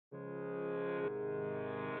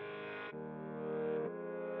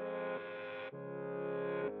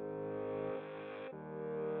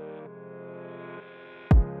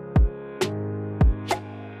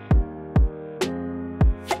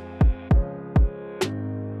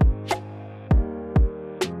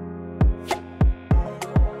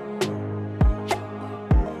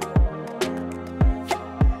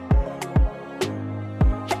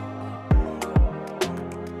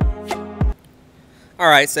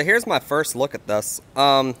Alright, so here's my first look at this.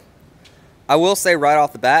 I will say right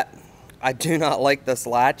off the bat, I do not like this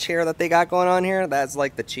latch here that they got going on here. That's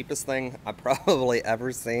like the cheapest thing I've probably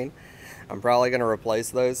ever seen. I'm probably going to replace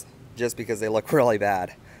those just because they look really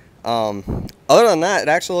bad. Other than that, it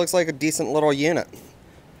actually looks like a decent little unit.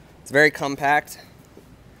 It's very compact.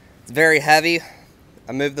 It's very heavy.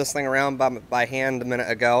 I moved this thing around by hand a minute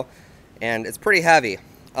ago, and it's pretty heavy.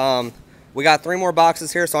 We got 3 more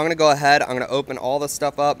boxes here, so I'm going to go ahead. I'm going to open all this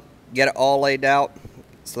stuff up, get it all laid out,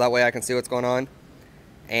 so that way I can see what's going on.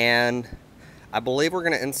 And I believe we're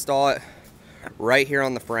going to install it right here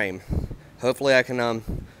on the frame. Hopefully I can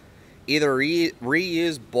either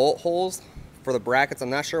reuse bolt holes for the brackets. I'm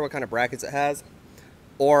not sure what kind of brackets it has.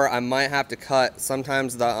 Or I might have to cut,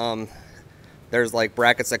 sometimes there's like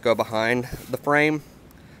brackets that go behind the frame.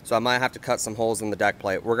 So I might have to cut some holes in the deck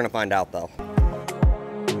plate. We're going to find out though.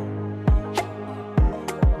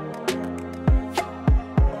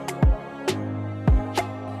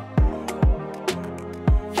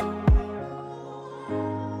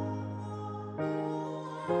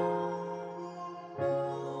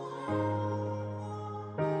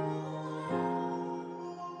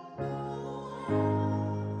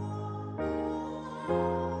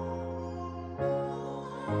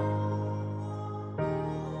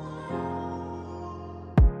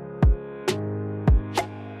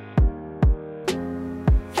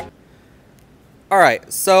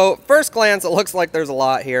 Alright, so first glance it looks like there's a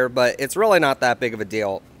lot here, but it's really not that big of a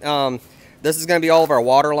deal. This is going to be all of our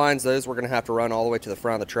water lines. Those we're going to have to run all the way to the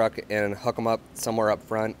front of the truck and hook them up somewhere up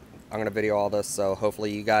front. I'm going to video all this, so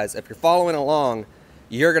hopefully you guys, if you're following along,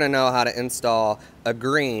 you're going to know how to install a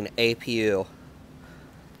green APU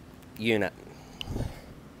unit.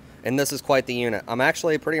 And this is quite the unit. I'm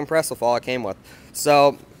actually pretty impressed with all it came with.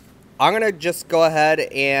 So I'm going to just go ahead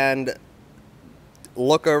and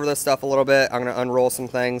look over this stuff a little bit. I'm going to unroll some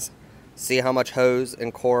things, see how much hose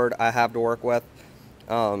and cord I have to work with.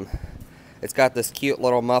 It's got this cute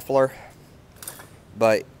little muffler,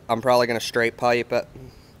 but I'm probably going to straight pipe it.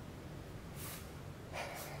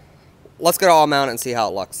 Let's get it all mounted and see how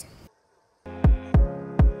it looks.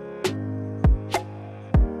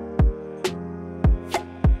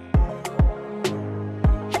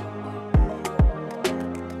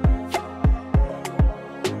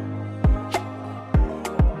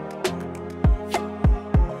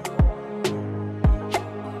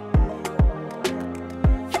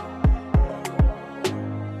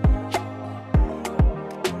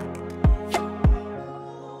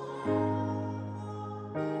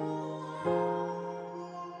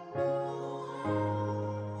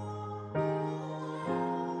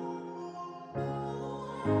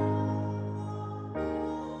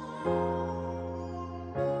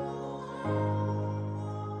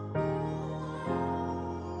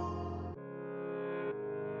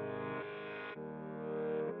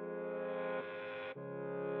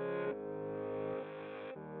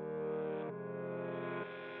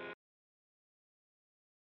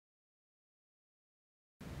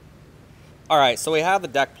 Alright, so we have the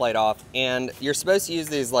deck plate off, and you're supposed to use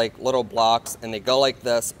these like little blocks, and they go like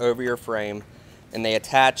this over your frame, and they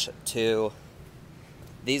attach to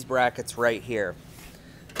these brackets right here.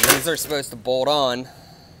 And these are supposed to bolt on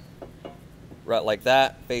right like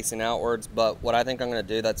that, facing outwards, but what I think I'm going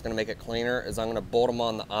to do that's going to make it cleaner is I'm going to bolt them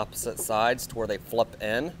on the opposite sides to where they flip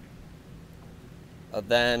in.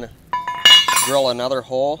 Then drill another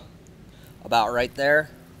hole about right there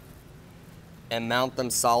and mount them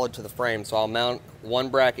solid to the frame. So I'll mount one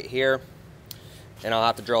bracket here, and I'll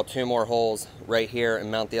have to drill 2 more holes right here and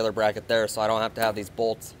mount the other bracket there, so I don't have to have these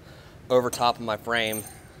bolts over top of my frame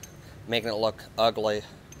making it look ugly.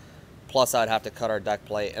 Plus I'd have to cut our deck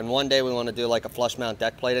plate, and one day we want to do like a flush mount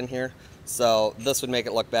deck plate in here, so this would make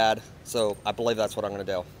it look bad. So I believe that's what I'm going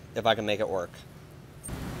to do, if I can make it work.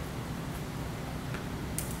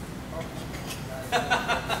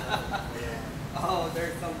 Oh,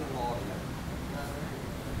 there's something wrong with it.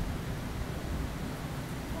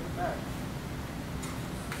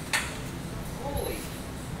 Holy!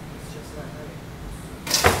 It's just that heavy.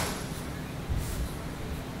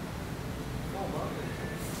 Oh, love it.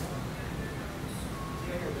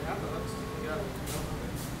 Yeah, here, we have the hooks. We got it.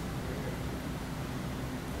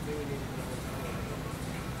 I think we need to put it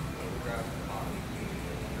grab the bottom.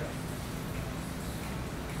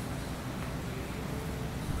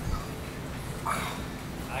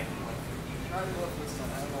 I can lift it. Try to lift this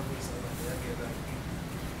one. I don't know if this will lift it. I'll get it.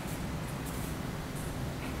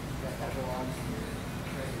 That belongs to you.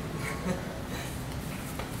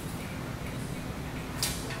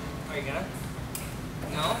 Are you gonna?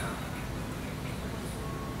 No?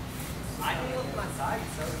 I can lift my side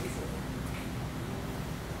so easily.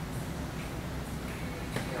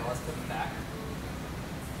 put it back.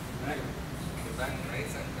 Right. Go back and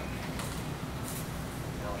raise it.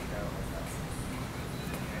 Now let go like this.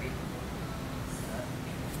 Ready? Set.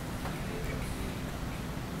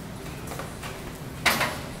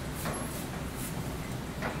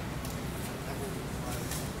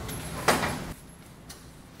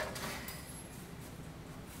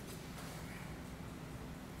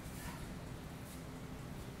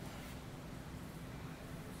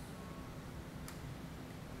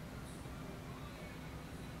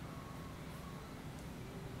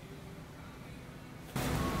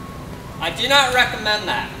 I do not recommend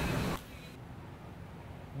that.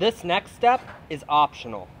 This next step is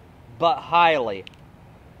optional, but highly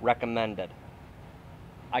recommended.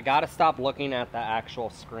 I gotta stop looking at the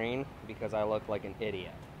actual screen because I look like an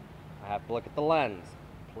idiot. I have to look at the lens.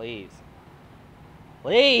 Please.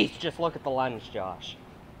 Please just look at the lens, Josh.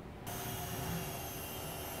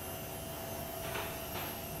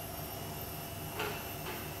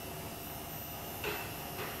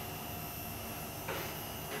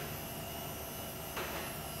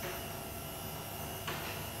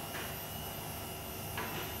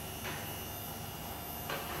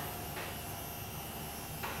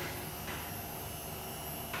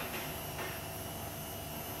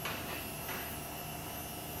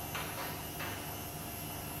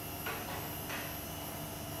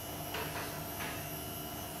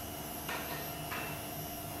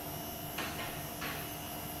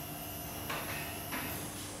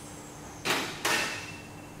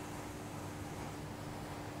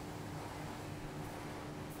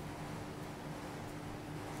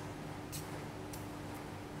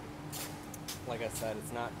 Like I said,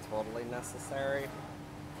 it's not totally necessary,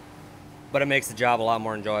 but it makes the job a lot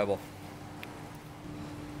more enjoyable.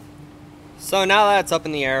 So now that it's up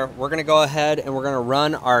in the air, we're gonna go ahead and we're gonna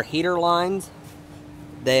run our heater lines.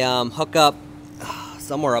 They hook up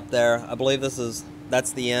somewhere up there. I believe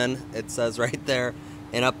that's the in, it says right there,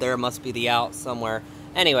 and up there must be the out somewhere.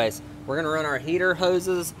 Anyways, we're gonna run our heater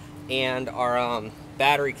hoses and our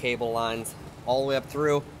battery cable lines all the way up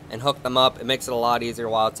through and hook them up. It makes it a lot easier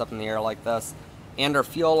while it's up in the air like this. And our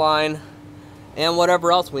fuel line and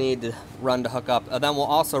whatever else we need to run to hook up. And then we'll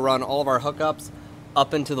also run all of our hookups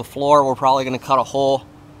up into the floor. We're probably gonna cut a hole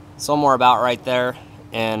somewhere about right there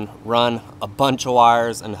and run a bunch of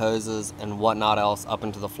wires and hoses and whatnot else up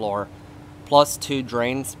into the floor. Plus 2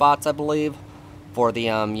 drain spots, I believe, for the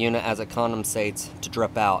unit as it condensates to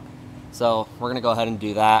drip out. So we're gonna go ahead and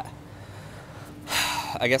do that,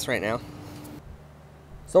 I guess right now.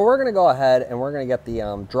 So we're gonna go ahead and we're gonna get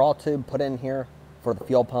the draw tube put in here for the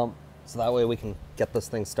fuel pump, so that way we can get this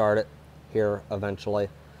thing started here eventually.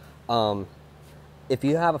 If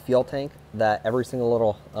you have a fuel tank that every single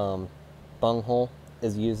little bunghole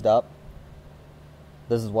is used up,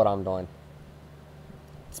 this is what I'm doing.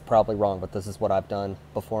 It's probably wrong, but this is what I've done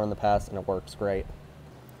before in the past, and it works great.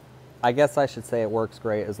 I guess I should say it works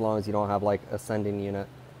great as long as you don't have like a sending unit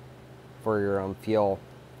for your fuel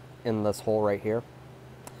in this hole right here.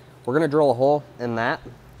 We're gonna drill a hole in that,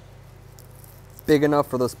 big enough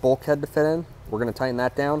for this bulkhead to fit in. We're gonna tighten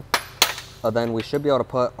that down, and then we should be able to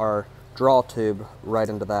put our draw tube right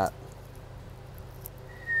into that.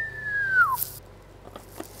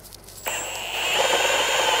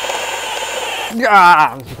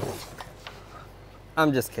 Ah!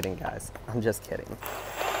 I'm just kidding, guys. I'm just kidding.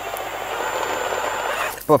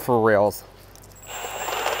 But for reals.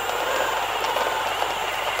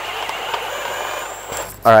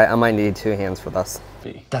 All right, I might need 2 hands for this.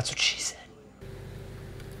 That's what she said.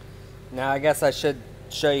 Now, I guess I should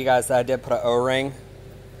show you guys that I did put an O-ring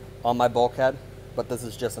on my bulkhead, but this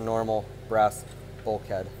is just a normal brass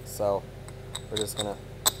bulkhead. So we're just gonna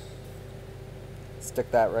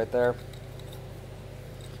stick that right there.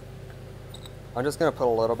 I'm just gonna put a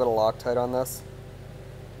little bit of Loctite on this,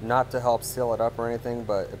 not to help seal it up or anything,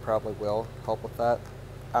 but it probably will help with that.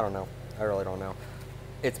 I don't know, I really don't know.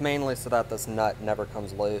 It's mainly so that this nut never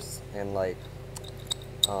comes loose and like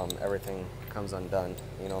everything comes undone,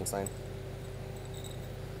 you know what I'm saying?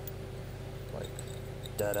 Like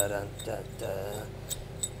da da da da da,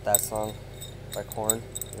 that song by Korn,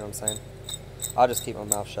 you know what I'm saying? I'll just keep my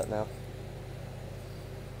mouth shut now.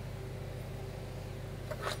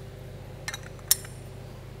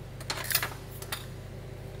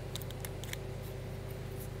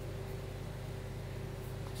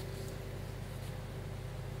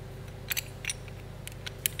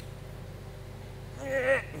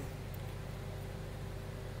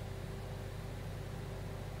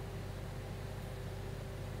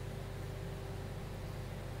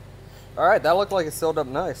 All right, that looked like it sealed up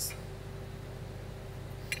nice.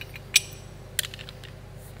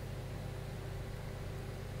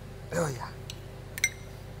 Oh yeah.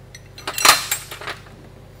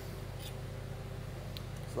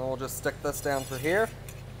 So we'll just stick this down through here.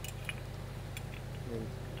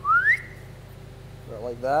 Put it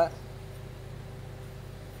like that.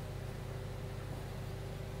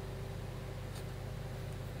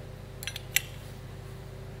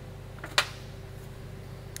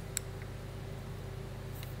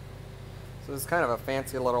 So this is kind of a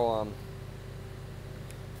fancy little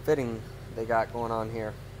fitting they got going on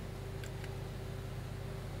here.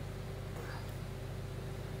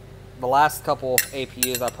 The last couple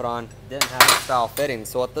APUs I put on didn't have a style fitting,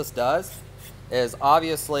 so what this does is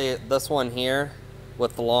obviously this one here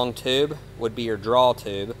with the long tube would be your draw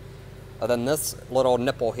tube, and then this little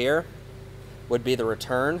nipple here would be the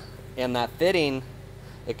return, and that fitting,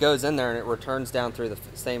 it goes in there and it returns down through the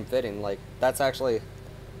same fitting. Like, that's actually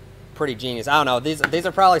pretty genius. I don't know, these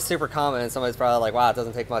are probably super common and somebody's probably like, wow, it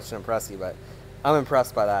doesn't take much to impress you, but I'm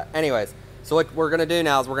impressed by that. Anyways, so what we're gonna do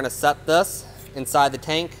now is we're gonna set this inside the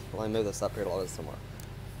tank. Let me move this up here a little bit somewhere.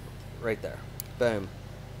 Right there. Boom.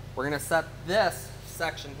 We're gonna set this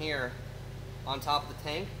section here on top of the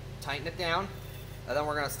tank, tighten it down, and then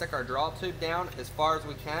we're gonna stick our draw tube down as far as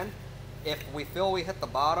we can. If we feel we hit the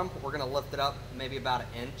bottom, we're gonna lift it up maybe about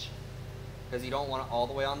 1 inch, because you don't want it all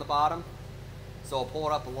the way on the bottom. So we'll pull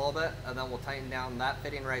it up a little bit, and then we'll tighten down that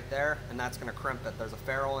fitting right there, and that's gonna crimp it. There's a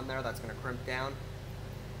ferrule in there that's gonna crimp down,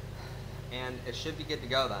 and it should be good to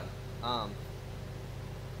go then.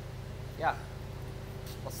 Yeah,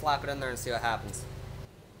 we'll slap it in there and see what happens.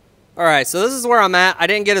 All right, so this is where I'm at. I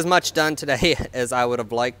didn't get as much done today as I would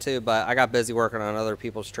have liked to, but I got busy working on other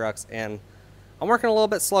people's trucks, and I'm working a little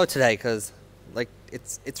bit slow today because, like,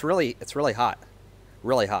 it's really hot,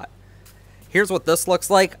 really hot. Here's what this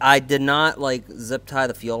looks like. I did not like zip tie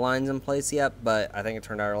the fuel lines in place yet, but I think it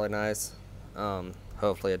turned out really nice.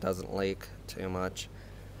 Hopefully it doesn't leak too much.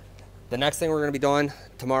 The next thing we're gonna be doing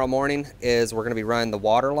tomorrow morning is we're gonna be running the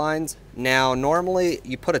water lines. Now, normally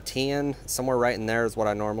you put a T in somewhere right in there is what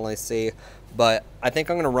I normally see, but I think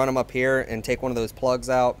I'm gonna run them up here and take one of those plugs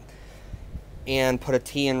out and put a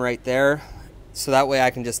T in right there. So that way I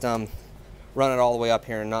can just run it all the way up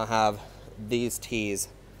here and not have these T's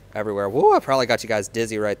everywhere. Woo, I probably got you guys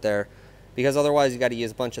dizzy right there, because otherwise you got to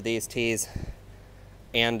use a bunch of these T's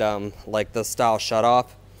and like the style shut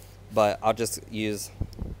off, but I'll just use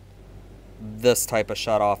this type of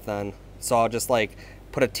shut off then. So I'll just like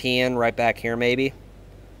put a T in right back here maybe,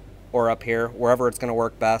 or up here, wherever it's going to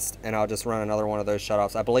work best, and I'll just run another one of those shut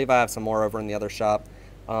offs. I believe I have some more over in the other shop.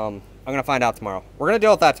 I'm going to find out tomorrow. We're going to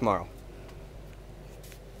deal with that tomorrow.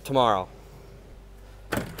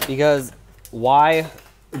 Because why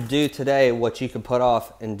do today what you can put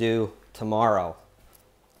off and do tomorrow?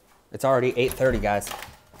 It's already 8:30, guys.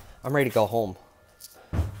 I'm ready to go home.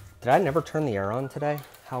 Did I never turn the air on today?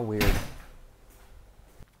 How weird.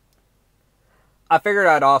 I figured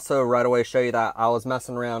I'd also right away show you that I was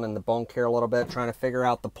messing around in the bunk here a little bit, trying to figure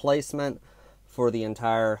out the placement for the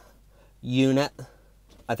entire unit.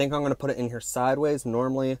 I think I'm going to put it in here sideways.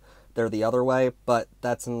 Normally they're the other way, but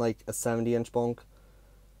that's in like a 70-inch bunk.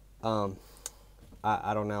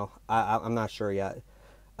 I don't know. I'm not sure yet.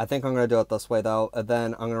 I think I'm going to do it this way though. And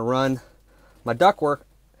then I'm going to run my ductwork.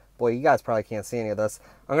 Boy, you guys probably can't see any of this.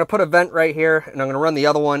 I'm going to put a vent right here, and I'm going to run the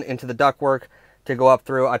other one into the ductwork to go up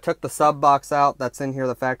through. I took the sub box out. That's in here,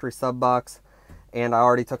 the factory sub box. And I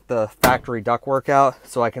already took the factory ductwork out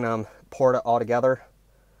so I can pour it all together.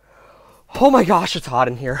 Oh my gosh, it's hot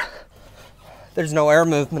in here. There's no air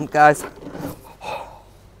movement, guys.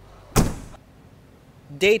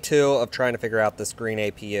 Day 2 of trying to figure out this green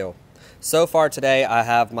APU. So far today, I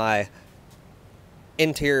have my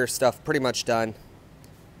interior stuff pretty much done.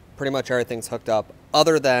 Pretty much everything's hooked up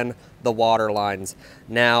other than the water lines.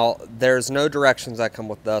 Now, there's no directions that come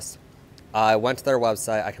with this. I went to their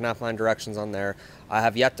website. I cannot find directions on there. I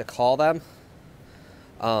have yet to call them.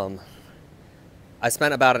 I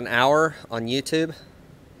spent about an hour on YouTube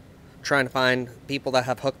trying to find people that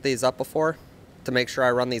have hooked these up before to make sure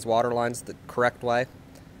I run these water lines the correct way.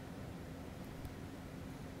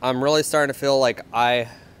 I'm really starting to feel like I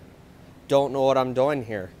don't know what I'm doing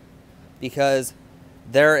here, because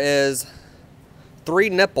there is 3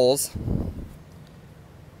 nipples,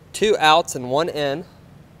 2 outs and 1 in,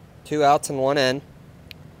 2 outs and 1 in,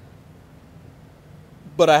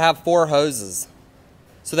 but I have 4 hoses.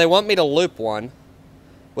 So they want me to loop one,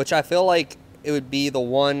 which I feel like it would be the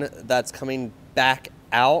one that's coming back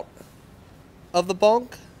out of the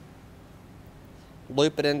bunk,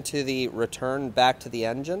 loop it into the return back to the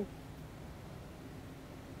engine.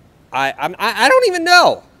 I don't even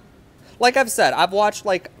know. Like I've said, I've watched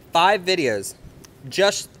like 5 videos,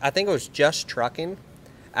 I think it was just trucking,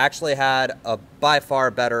 actually had a by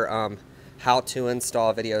far better how to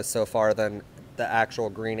install video so far than the actual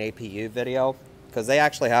green APU video, because they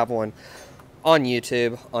actually have one on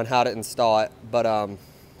YouTube on how to install it, but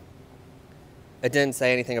it didn't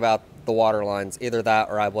say anything about the water lines. Either that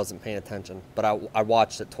or I wasn't paying attention, but I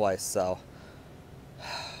watched it twice, so.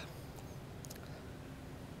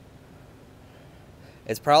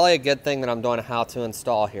 It's probably a good thing that I'm doing a how to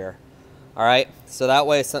install here. All right, so that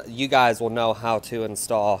way you guys will know how to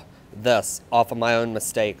install this off of my own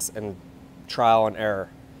mistakes and trial and error.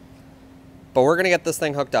 But we're gonna get this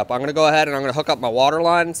thing hooked up. I'm gonna go ahead and I'm gonna hook up my water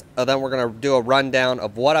lines, and then we're gonna do a rundown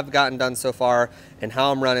of what I've gotten done so far and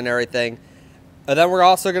how I'm running everything. And then we're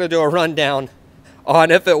also gonna do a rundown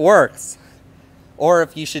on if it works, or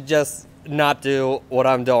if you should just not do what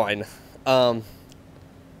I'm doing.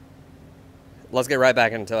 Let's get right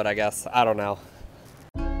back into it, I guess. I don't know.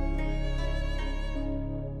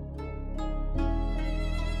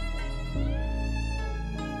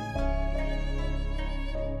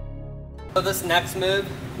 So this next move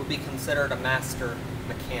would be considered a master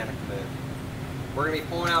mechanic move. We're going to be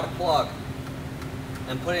pulling out a plug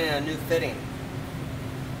and putting in a new fitting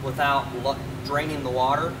without draining the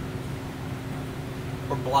water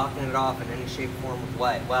or blocking it off in any shape, form, or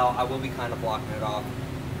way. Well, I will be kind of blocking it off.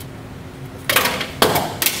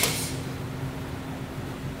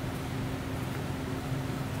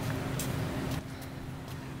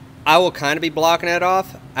 I will kind of be blocking it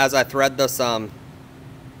off as I thread this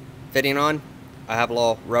fitting on. I have a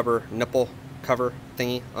little rubber nipple cover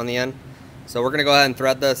thingy on the end. So we're going to go ahead and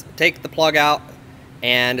thread this, take the plug out,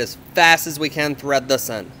 and as fast as we can thread this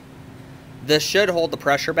in. This should hold the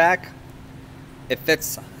pressure back. It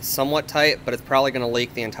fits somewhat tight, but it's probably going to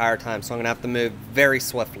leak the entire time, so I'm going to have to move very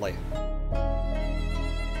swiftly.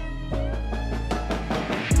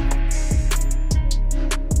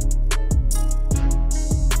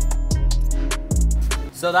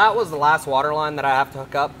 So that was the last water line that I have to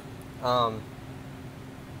hook up.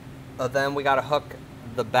 Then we got to hook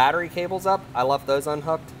the battery cables up. I left those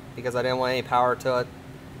unhooked because I didn't want any power to it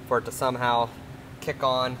for it to somehow kick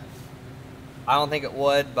on. I don't think it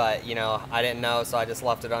would, but you know, I didn't know, so I just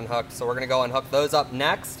left it unhooked. So we're gonna go and hook those up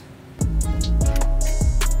next.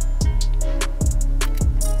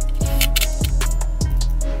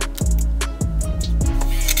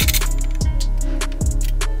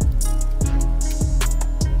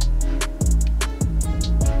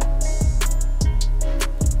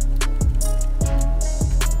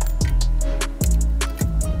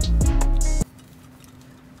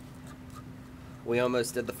 We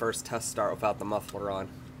almost did the first test start without the muffler on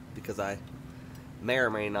because I may or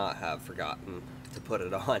may not have forgotten to put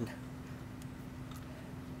it on.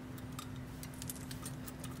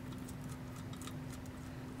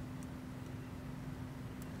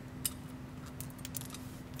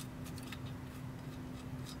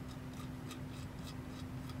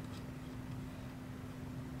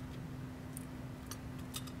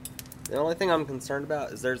 The only thing I'm concerned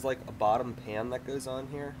about is there's like a bottom pan that goes on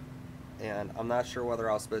here, and I'm not sure whether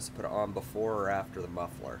I was supposed to put it on before or after the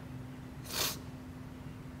muffler.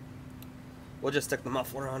 We'll just stick the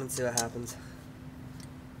muffler on and see what happens.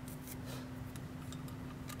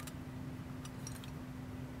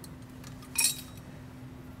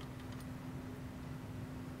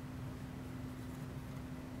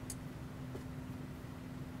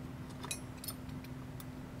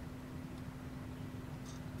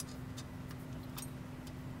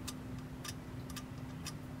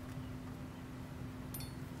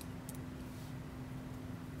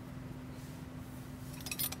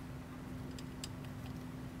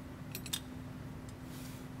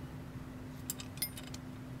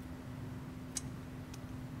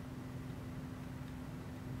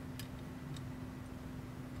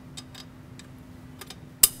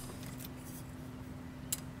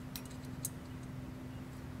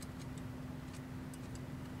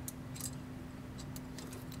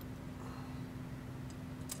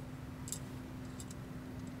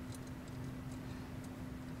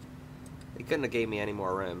 He couldn't have gave me any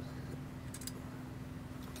more room.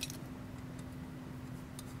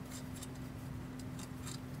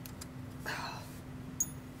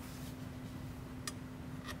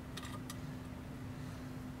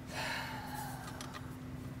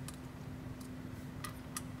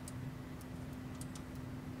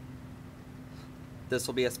 This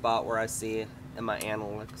will be a spot where I see in my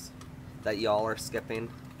analytics that y'all are skipping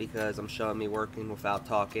because I'm showing me working without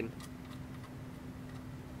talking.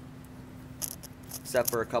 Except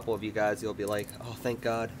for a couple of you guys, you'll be like, oh, thank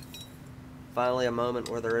God. Finally a moment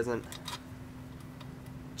where there isn't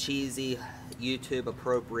cheesy, YouTube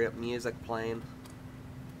appropriate music playing.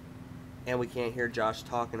 And we can't hear Josh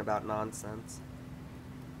talking about nonsense.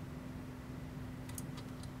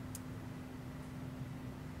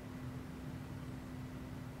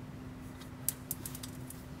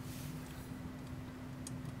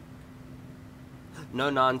 No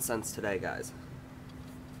nonsense today, guys.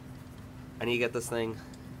 I need to get this thing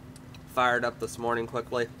fired up this morning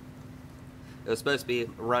quickly. It was supposed to be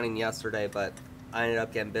running yesterday, but I ended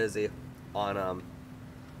up getting busy on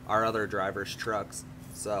our other driver's trucks.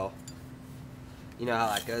 So, you know how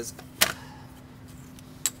that goes.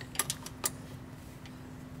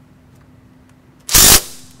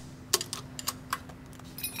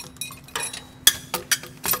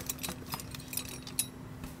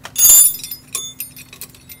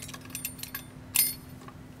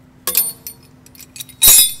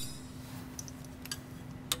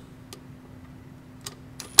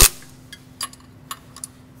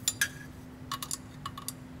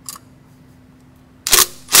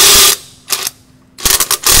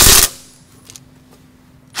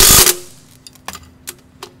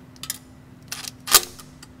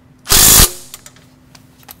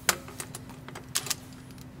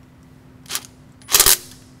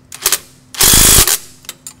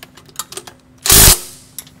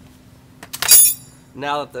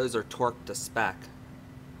 Now that those are torqued to spec,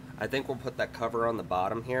 I think we'll put that cover on the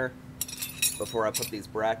bottom here before I put these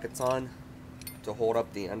brackets on to hold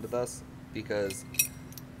up the end of this, because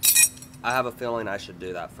I have a feeling I should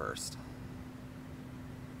do that first.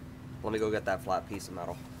 Let me go get that flat piece of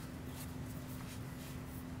metal.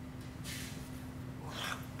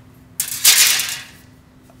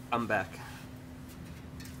 I'm back.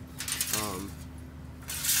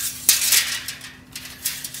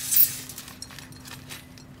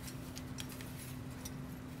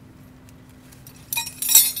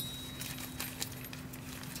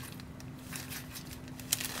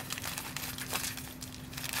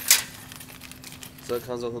 So it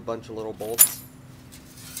comes with a bunch of little bolts.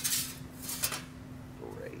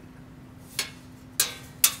 Great.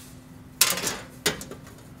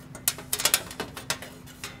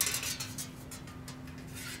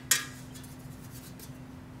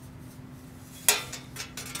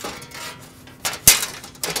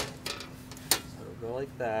 So it'll go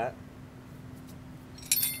like that.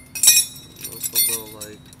 This will go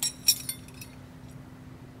like...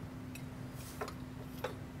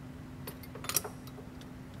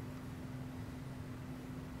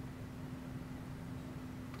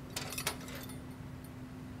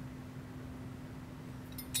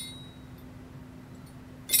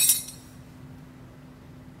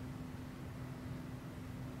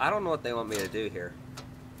 I don't know what they want me to do here.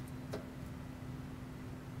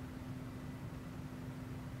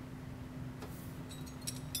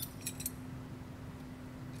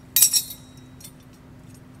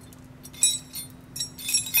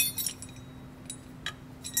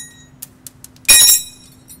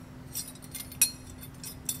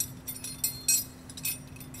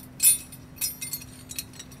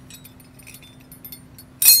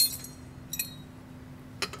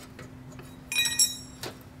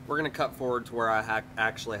 We're going to cut forward to where I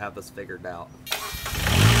actually have this figured out.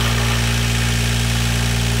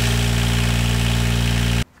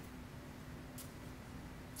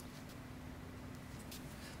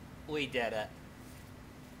 We did it.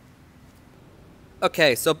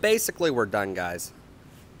 Okay, so basically we're done, guys.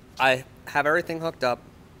 I have everything hooked up.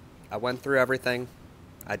 I went through everything.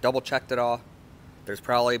 I double checked it all. There's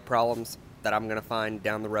probably problems that I'm going to find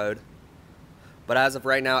down the road. But as of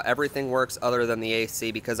right now, everything works other than the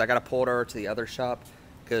AC, because I got to pull it over to the other shop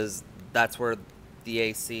because that's where the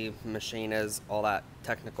AC machine is, all that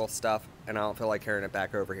technical stuff, and I don't feel like carrying it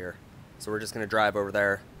back over here. So we're just going to drive over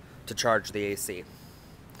there to charge the AC.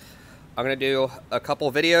 I'm going to do a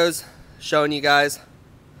couple videos showing you guys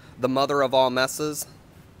the mother of all messes,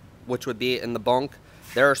 which would be in the bunk.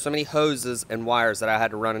 There are so many hoses and wires that I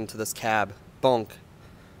had to run into this cab bunk.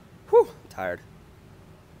 Whew, I'm tired.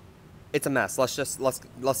 It's a mess.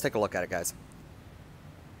 Let's take a look at it, guys.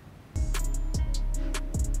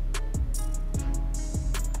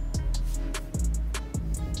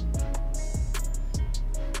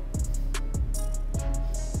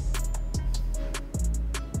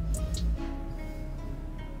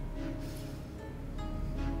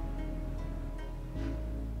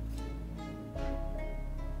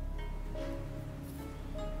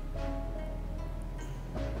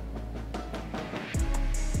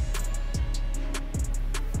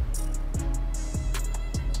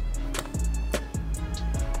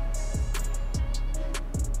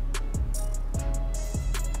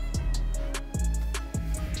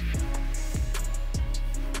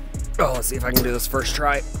 Oh, let's see if I can do this first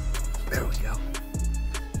try. There we go.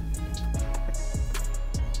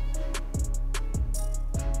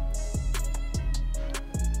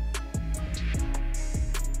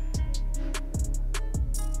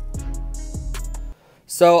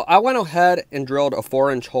 So I went ahead and drilled a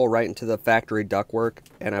 4-inch hole right into the factory ductwork,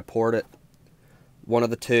 and I poured one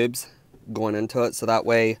of the tubes going into it, so that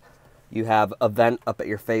way you have a vent up at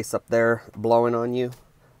your face up there blowing on you.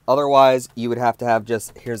 Otherwise, you would have to have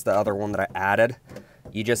here's the other one that I added.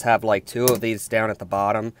 You just have like 2 of these down at the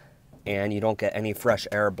bottom, and you don't get any fresh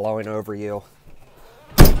air blowing over you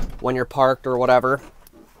when you're parked or whatever.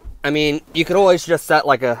 I mean, you could always just set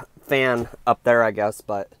like a fan up there, I guess,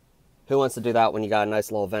 but who wants to do that when you got a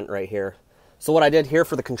nice little vent right here? So what I did here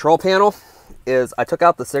for the control panel is I took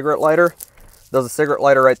out the cigarette lighter. There's a cigarette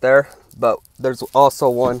lighter right there, but there's also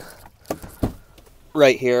one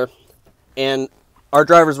right here. And our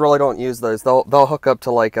drivers really don't use those. They'll hook up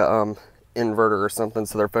to like a inverter or something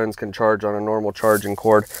so their phones can charge on a normal charging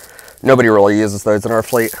cord. Nobody really uses those in our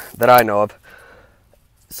fleet that I know of.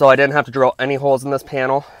 So I didn't have to drill any holes in this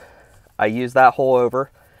panel. I used that hole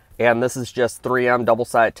over, and this is just 3M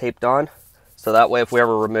double-sided taped on. So that way if we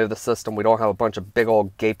ever remove the system, we don't have a bunch of big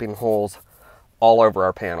old gaping holes all over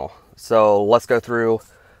our panel. So let's go through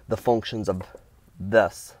the functions of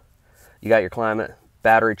this. You got your climate,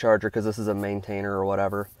 battery charger, because this is a maintainer or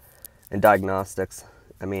whatever, and diagnostics.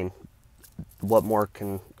 I mean, what more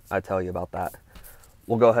can I tell you about that?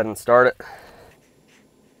 We'll go ahead and start it.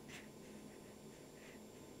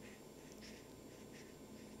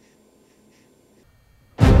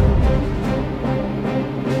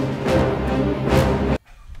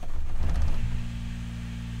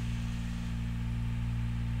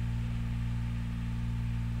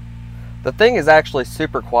 The thing is actually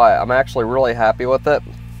super quiet. I'm actually really happy with it.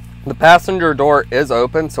 The passenger door is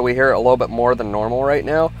open, so we hear it a little bit more than normal right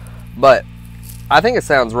now, but I think it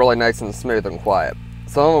sounds really nice and smooth and quiet.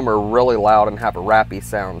 Some of them are really loud and have a rappy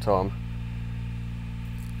sound to them.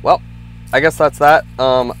 Well, I guess that's that.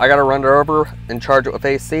 I gotta run it over and charge it with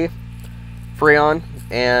AC, Freon,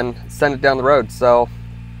 and send it down the road. So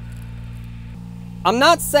I'm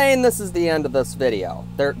not saying this is the end of this video.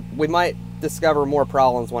 We might discover more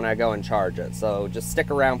problems when I go and charge it, so just stick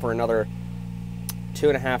around for another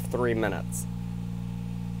 2.5 to 3 minutes.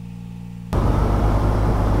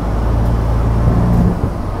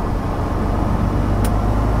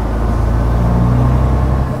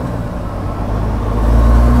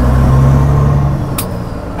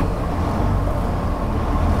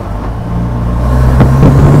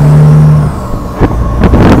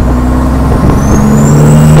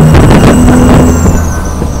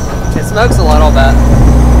 Smokes a little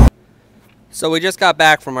bit. So we just got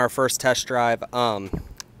back from our first test drive.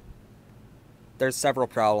 There's several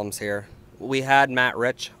problems here. We had Matt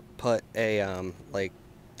Rich put a like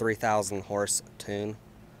 3,000 horse tune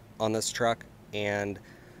on this truck, and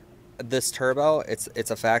this turbo, it's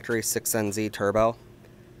a factory 6NZ turbo,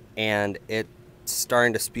 and it's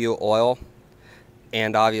starting to spew oil,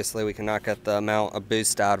 and obviously we cannot get the amount of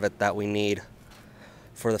boost out of it that we need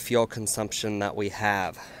for the fuel consumption that we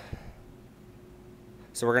have.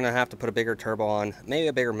 So we're going to have to put a bigger turbo on, maybe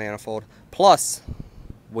a bigger manifold. Plus,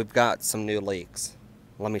 we've got some new leaks.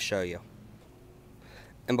 Let me show you.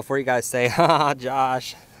 And before you guys say, haha,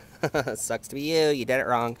 Josh, sucks to be you did it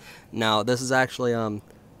wrong. No, this is actually a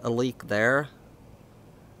leak there,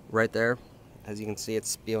 right there. As you can see, it's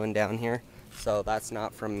spewing down here. So that's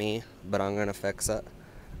not from me, but I'm going to fix it.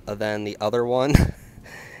 Then the other one,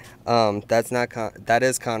 that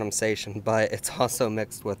is condensation, but it's also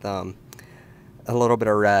mixed with a little bit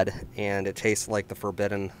of red, and it tastes like the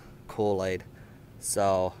forbidden Kool-Aid.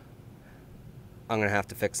 So I'm gonna have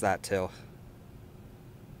to fix that too.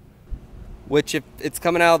 Which, if it's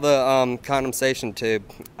coming out of the condensation tube,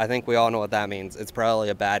 I think we all know what that means. It's probably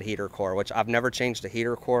a bad heater core, which I've never changed a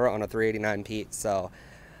heater core on a 389 Pete. So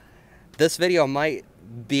this video might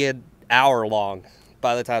be an hour long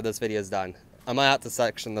by the time this video is done. I might have to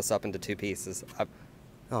section this up into 2 pieces.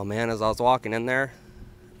 Oh man, as I was walking in there,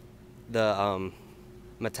 the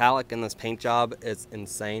metallic in this paint job is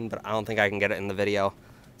insane, but I don't think I can get it in the video.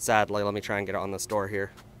 Sadly, let me try and get it on this door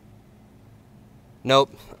here.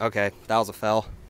 Nope. Okay, that was a fail.